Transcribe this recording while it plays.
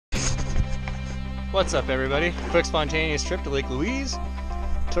What's up, everybody? Quick spontaneous trip to Lake Louise.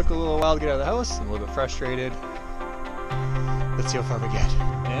 Took a little while to get out of the house. I'm a little bit frustrated. Let's see how far we get.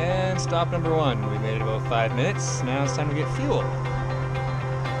 And stop number one. We made it about 5 minutes. Now it's time to get fuel.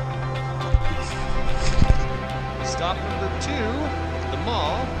 Stop number two, the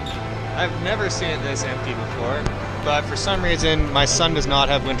mall. I've never seen it this empty before, but for some reason my son does not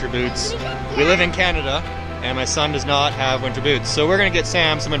have winter boots. We live in Canada and my son does not have winter boots. So we're gonna get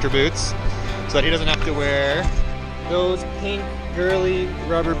Sam some winter boots so that he doesn't have to wear those pink girly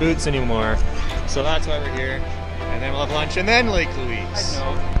rubber boots anymore. So that's why we're here. And then we'll have lunch and then Lake Louise.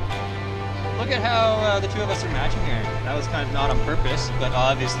 Look at how the two of us are matching here. That was kind of not on purpose, but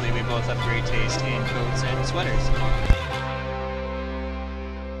obviously we both have great taste in coats and sweaters.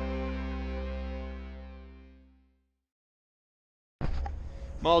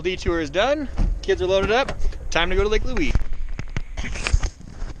 Mall detour is done. Kids are loaded up. Time to go to Lake Louise.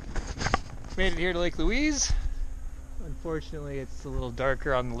 Made it here to Lake Louise. Unfortunately, it's a little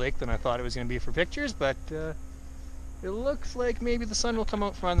darker on the lake than I thought it was going to be for pictures, but it looks like maybe the sun will come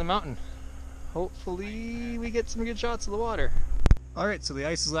out from on the mountain. Hopefully we get some good shots of the water. Alright, so the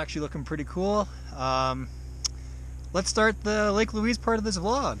ice is actually looking pretty cool. Let's start the Lake Louise part of this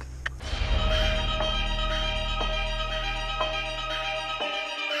vlog.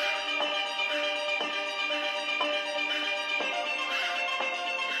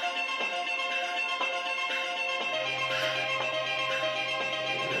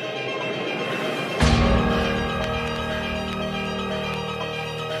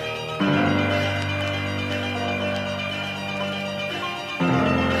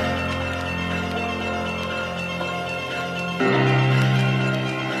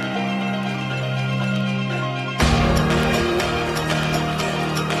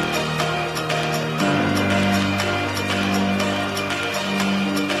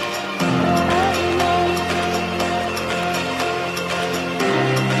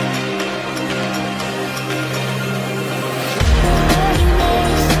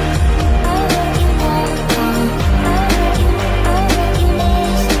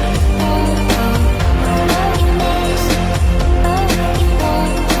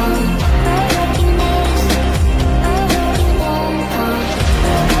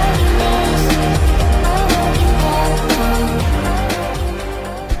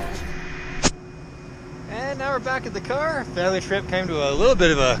 Back at the car. Family trip came to a little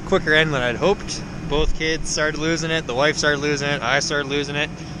bit of a quicker end than I'd hoped. Both kids started losing it, the wife started losing it, I started losing it.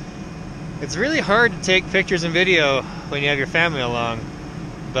 It's really hard to take pictures and video when you have your family along,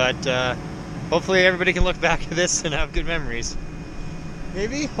 but hopefully everybody can look back at this and have good memories.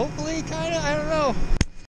 Maybe, hopefully, kinda, I don't know.